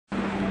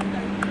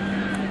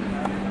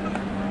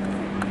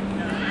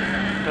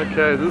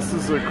Okay, this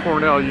is a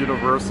Cornell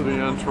University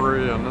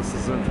entry, and this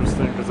is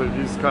interesting because they've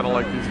used kind of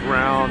like these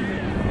round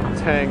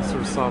tanks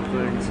or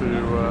something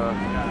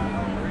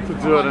to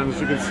do it. And as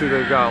you can see,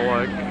 they've got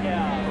like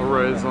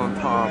arrays on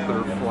top that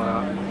are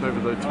flat. Maybe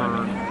they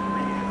turn.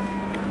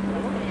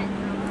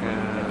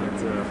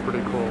 And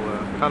pretty cool.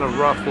 Kind of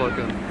rough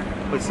looking,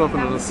 like something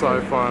in a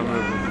sci-fi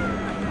movie.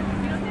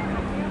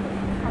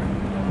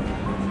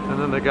 And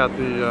then they got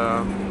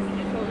the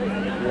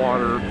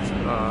water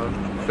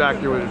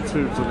evacuated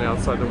tubes on the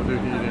outside that would do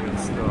heating and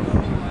stuff.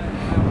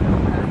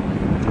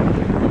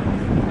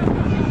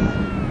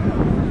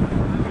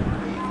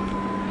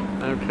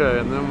 Okay,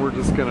 and then we're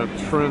just going to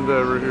trend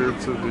over here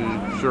to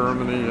the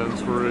Germany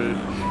entry,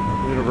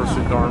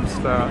 University of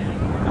Darmstadt.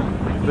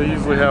 They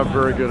usually have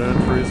very good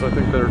entries. I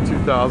think their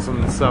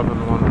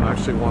 2007 one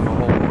actually won the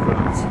whole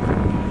event.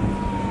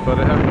 But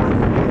it had more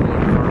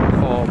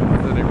recall.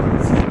 Anyway,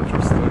 this is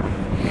interesting.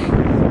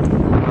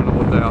 I don't know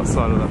what the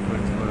outside of that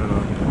thing's made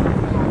of.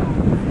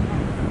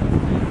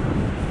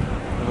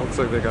 It looks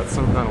like they got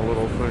some kind of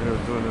little thing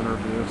they're doing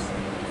interviews.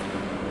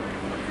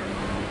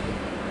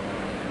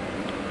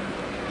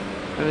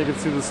 And you can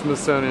see the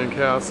Smithsonian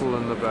Castle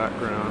in the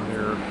background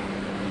here.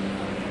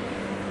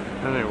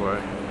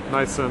 Anyway,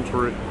 nice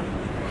entry.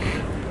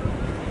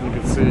 You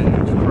can see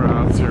huge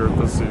crowds here at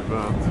this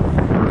event.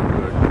 Very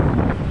big.